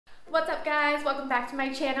What's up guys? Welcome back to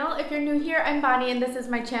my channel. If you're new here, I'm Bonnie and this is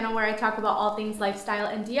my channel where I talk about all things lifestyle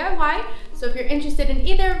and DIY. So if you're interested in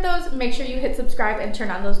either of those, make sure you hit subscribe and turn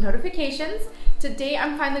on those notifications. Today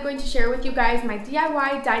I'm finally going to share with you guys my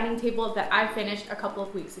DIY dining table that I finished a couple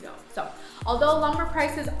of weeks ago. So although lumber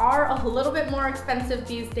prices are a little bit more expensive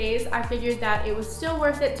these days, I figured that it was still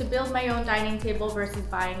worth it to build my own dining table versus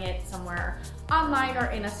buying it somewhere online or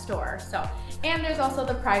in a store. And there's also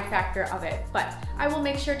the pride factor of it, but I will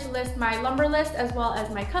make sure to list my lumber list as well as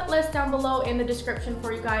my cut list down below in the description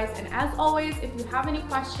for you guys. And as always, if you have any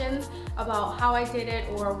questions about how I did it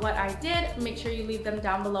or what I did, make sure you leave them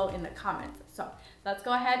down below in the comments. So let's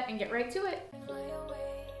go ahead and get right to it.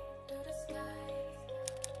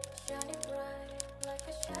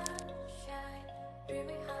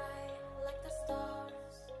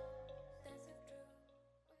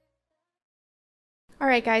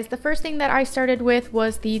 Alright guys, the first thing that I started with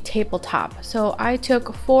was the tabletop. So I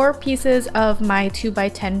took 4 pieces of my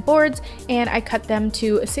 2x10 boards and I cut them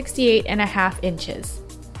to 68.5 inches.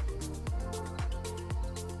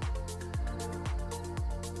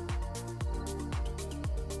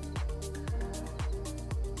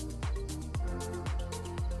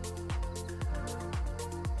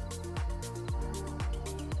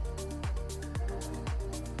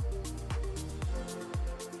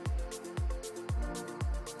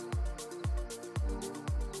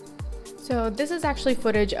 So this is actually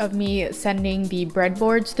footage of me sending the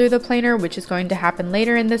breadboards through the planer, which is going to happen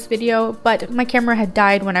later in this video, but my camera had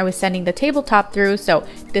died when I was sending the tabletop through, so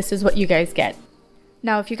this is what you guys get.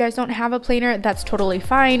 Now, if you guys don't have a planer, that's totally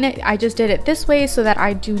fine. I just did it this way so that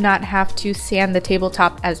I do not have to sand the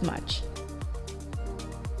tabletop as much.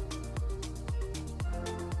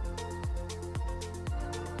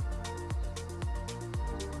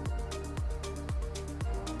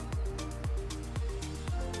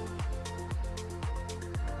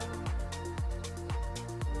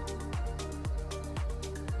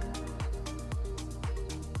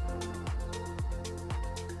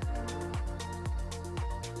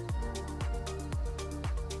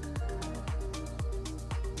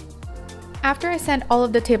 After I sent all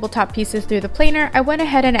of the tabletop pieces through the planer, I went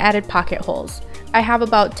ahead and added pocket holes. I have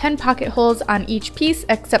about 10 pocket holes on each piece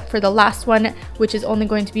except for the last one, which is only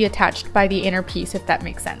going to be attached by the inner piece, if that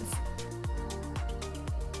makes sense.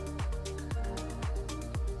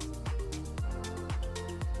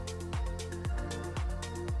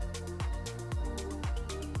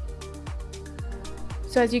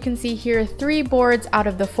 So as you can see here, 3 boards out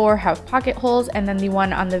of the 4 have pocket holes and then the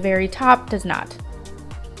one on the very top does not.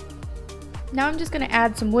 Now I'm just going to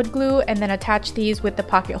add some wood glue and then attach these with the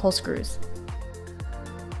pocket hole screws.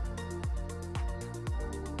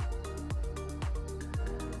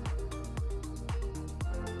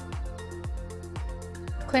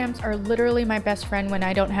 Clamps are literally my best friend when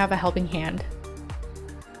I don't have a helping hand.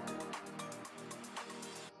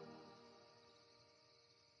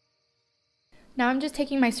 Now I'm just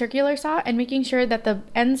taking my circular saw and making sure that the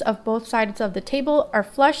ends of both sides of the table are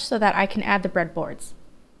flush so that I can add the breadboards.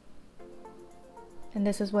 And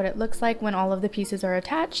this is what it looks like when all of the pieces are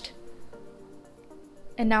attached.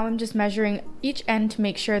 And now I'm just measuring each end to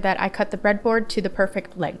make sure that I cut the breadboard to the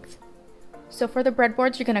perfect length. So for the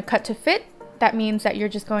breadboards, you're going to cut to fit. That means that you're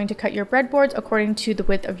just going to cut your breadboards according to the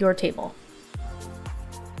width of your table.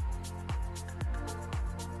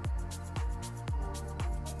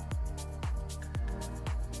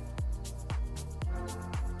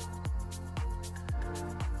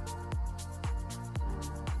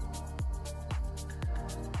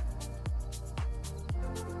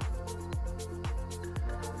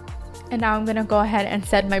 And now I'm going to go ahead and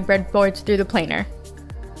set my breadboards through the planer.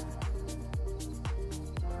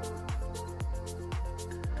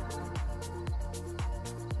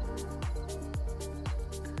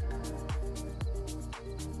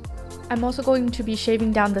 I'm also going to be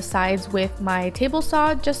shaving down the sides with my table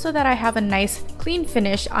saw just so that I have a nice clean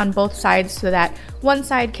finish on both sides so that one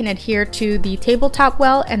side can adhere to the tabletop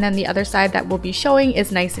well and then the other side that we'll be showing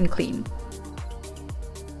is nice and clean.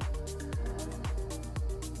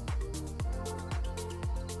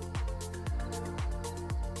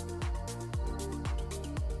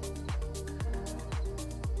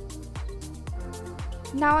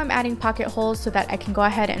 Now I'm adding pocket holes so that I can go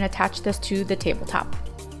ahead and attach this to the tabletop.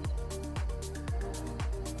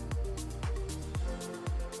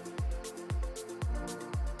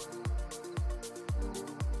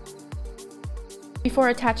 Before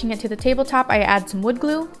attaching it to the tabletop, I add some wood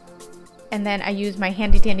glue, and then I use my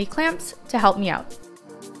handy dandy clamps to help me out.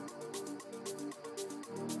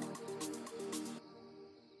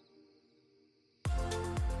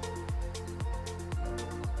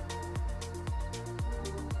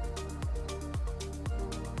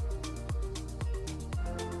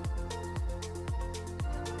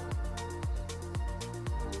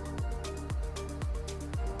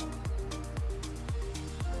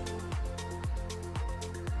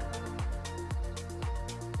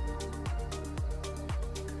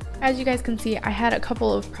 As you guys can see, I had a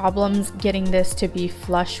couple of problems getting this to be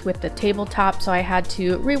flush with the tabletop, so I had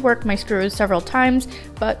to rework my screws several times,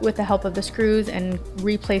 but with the help of the screws and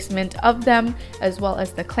replacement of them, as well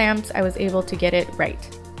as the clamps, I was able to get it right.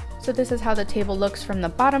 So this is how the table looks from the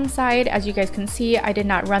bottom side. As you guys can see, I did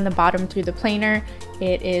not run the bottom through the planer.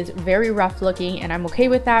 It is very rough looking, and I'm okay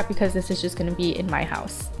with that because this is just going to be in my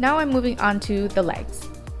house. Now I'm moving on to the legs.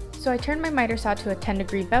 So I turned my miter saw to a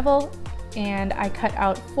 10-degree bevel, and I cut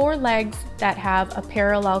out 4 legs that have a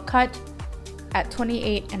parallel cut at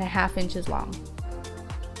 28.5 inches long.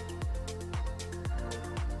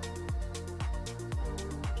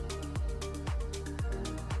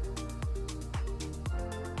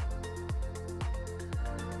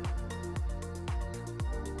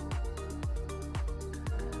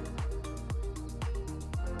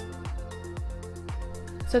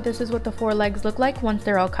 So this is what the 4 legs look like once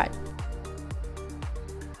they're all cut.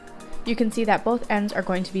 You can see that both ends are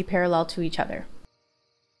going to be parallel to each other.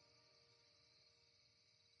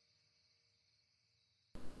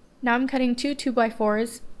 Now I'm cutting 2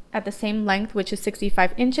 2x4s at the same length, which is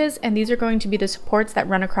 65 inches, and these are going to be the supports that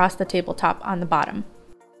run across the tabletop on the bottom.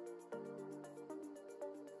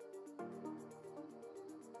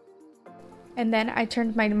 And then I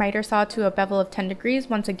turned my miter saw to a bevel of 10 degrees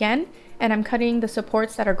once again, and I'm cutting the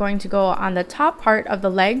supports that are going to go on the top part of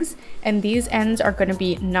the legs, and these ends are going to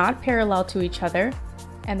be not parallel to each other,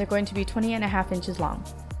 and they're going to be 20.5 inches long.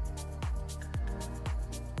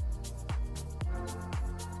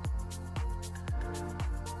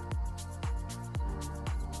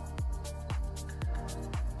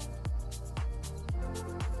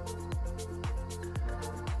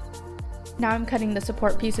 Now I'm cutting the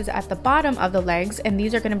support pieces at the bottom of the legs, and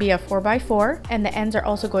these are going to be a 4x4, and the ends are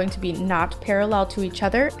also going to be not parallel to each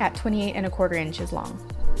other at 28.25 inches long.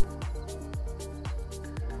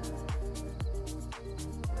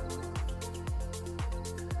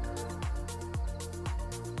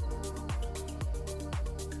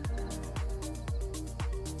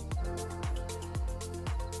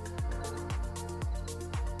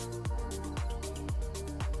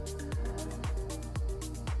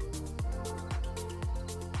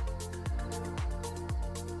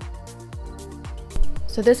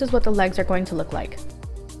 So this is what the legs are going to look like.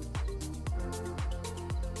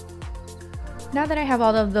 Now that I have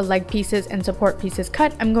all of the leg pieces and support pieces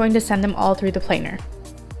cut, I'm going to send them all through the planer.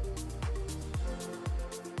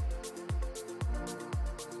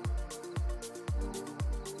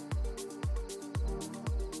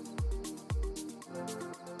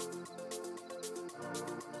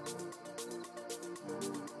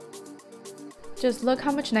 Just look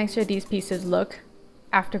how much nicer these pieces look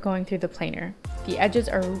after going through the planer. The edges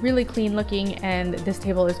are really clean looking, and this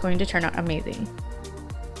table is going to turn out amazing.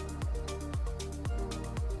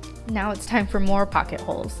 Now it's time for more pocket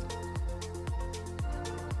holes.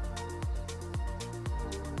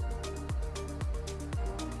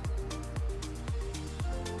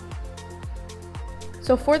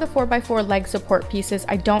 So for the 4x4 leg support pieces,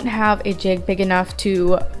 I don't have a jig big enough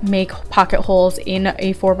to make pocket holes in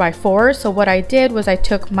a 4x4. So what I did was I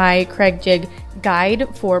took my Craig jig guide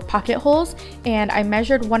for pocket holes, and I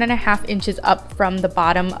measured 1.5 inches up from the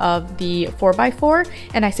bottom of the 4x4,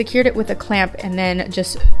 and I secured it with a clamp and then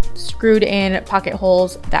just screwed in pocket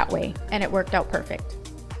holes that way, and it worked out perfect.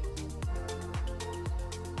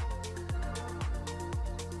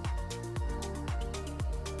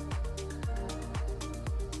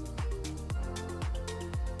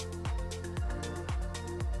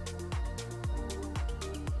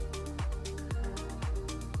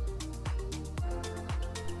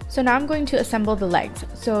 So now I'm going to assemble the legs.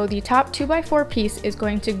 So the top 2x4 piece is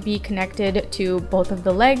going to be connected to both of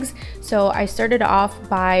the legs. So I started off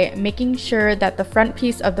by making sure that the front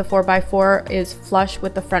piece of the 4x4 is flush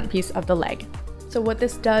with the front piece of the leg. So what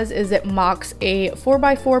this does is it mocks a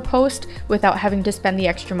 4x4 post without having to spend the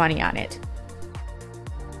extra money on it.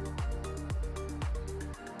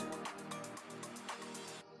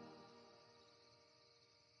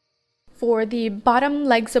 For the bottom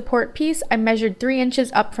leg support piece, I measured 3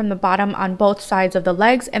 inches up from the bottom on both sides of the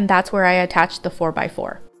legs, and that's where I attached the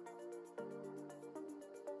 4x4.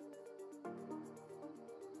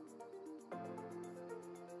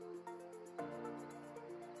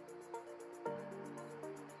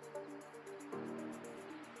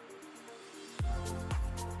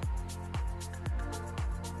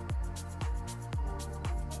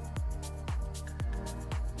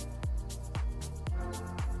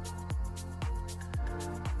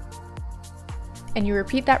 And you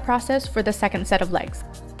repeat that process for the second set of legs.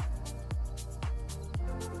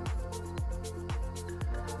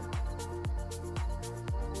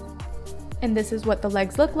 And this is what the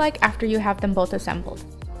legs look like after you have them both assembled.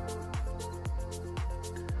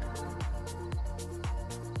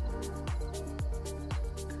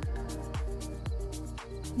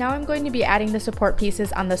 Now I'm going to be adding the support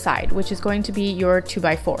pieces on the side, which is going to be your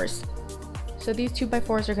 2x4s. So these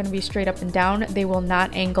 2x4s are going to be straight up and down. They will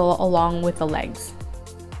not angle along with the legs.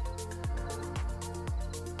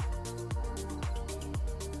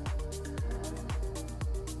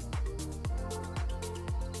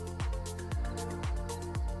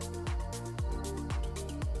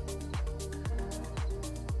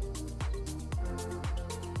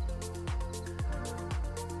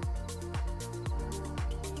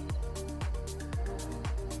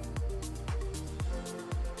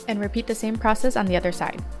 And repeat the same process on the other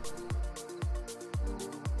side.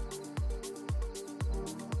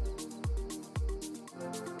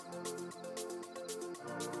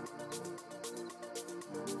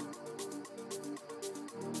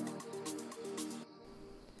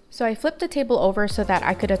 So I flipped the table over so that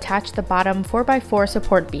I could attach the bottom 4x4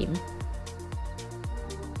 support beam.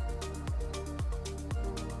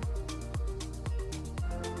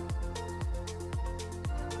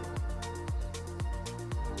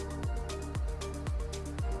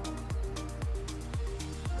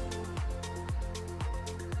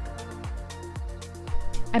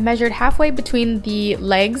 I measured halfway between the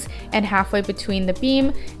legs and halfway between the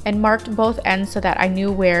beam and marked both ends so that I knew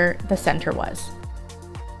where the center was.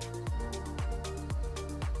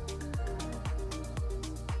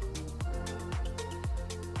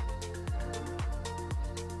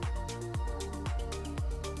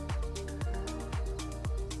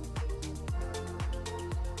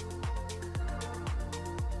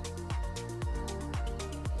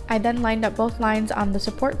 I then lined up both lines on the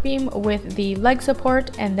support beam with the leg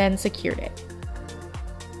support and then secured it.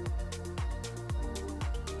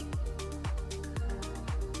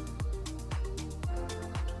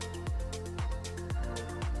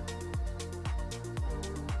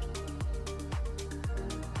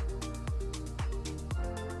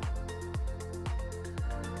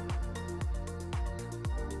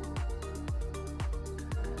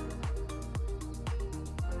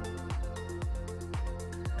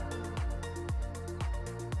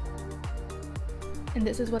 And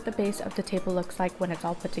this is what the base of the table looks like when it's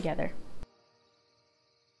all put together.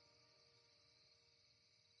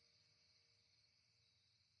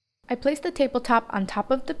 I placed the tabletop on top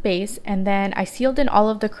of the base and then I sealed in all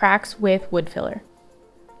of the cracks with wood filler.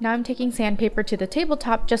 Now I'm taking sandpaper to the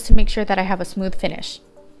tabletop just to make sure that I have a smooth finish.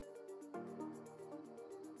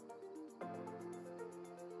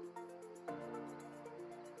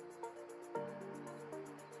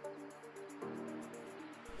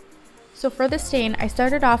 So for the stain, I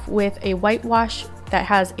started off with a whitewash that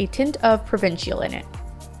has a tint of Provincial in it.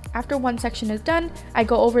 After one section is done, I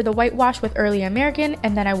go over the whitewash with Early American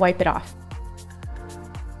and then I wipe it off.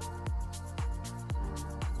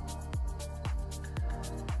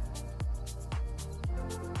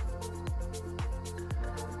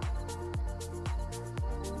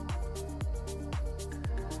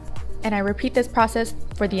 And I repeat this process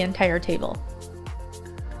for the entire table.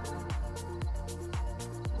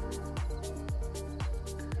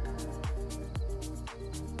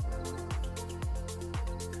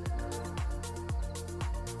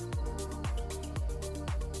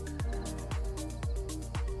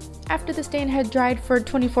 After the stain had dried for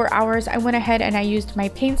 24 hours, I went ahead and I used my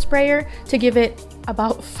paint sprayer to give it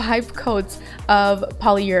about 5 coats of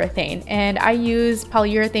polyurethane, and I use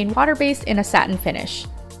polyurethane water-based in a satin finish.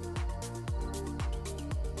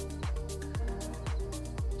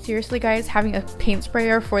 Seriously guys, having a paint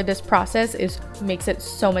sprayer for this process makes it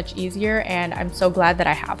so much easier, and I'm so glad that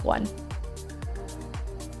I have one.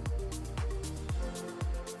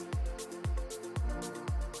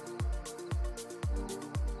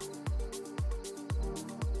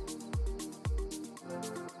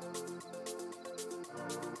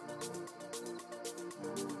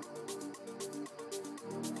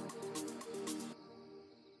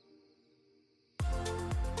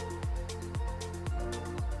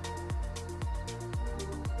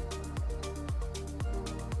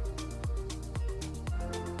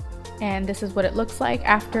 And this is what it looks like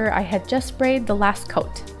after I had just sprayed the last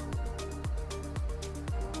coat.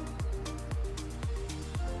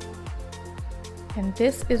 And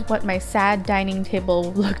this is what my sad dining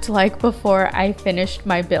table looked like before I finished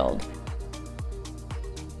my build.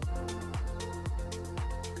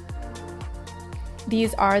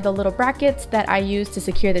 These are the little brackets that I use to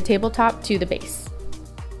secure the tabletop to the base.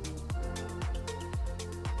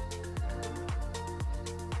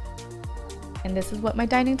 And this is what my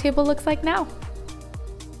dining table looks like now.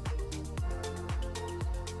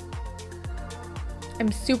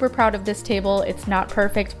 I'm super proud of this table. It's not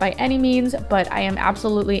perfect by any means, but I am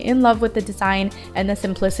absolutely in love with the design and the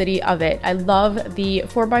simplicity of it. I love the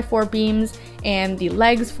 4x4 beams and the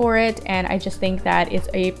legs for it, and I just think that it's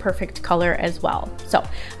a perfect color as well. So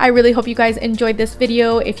I really hope you guys enjoyed this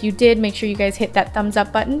video. If you did, make sure you guys hit that thumbs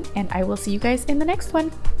up button, and I will see you guys in the next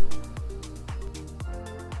one.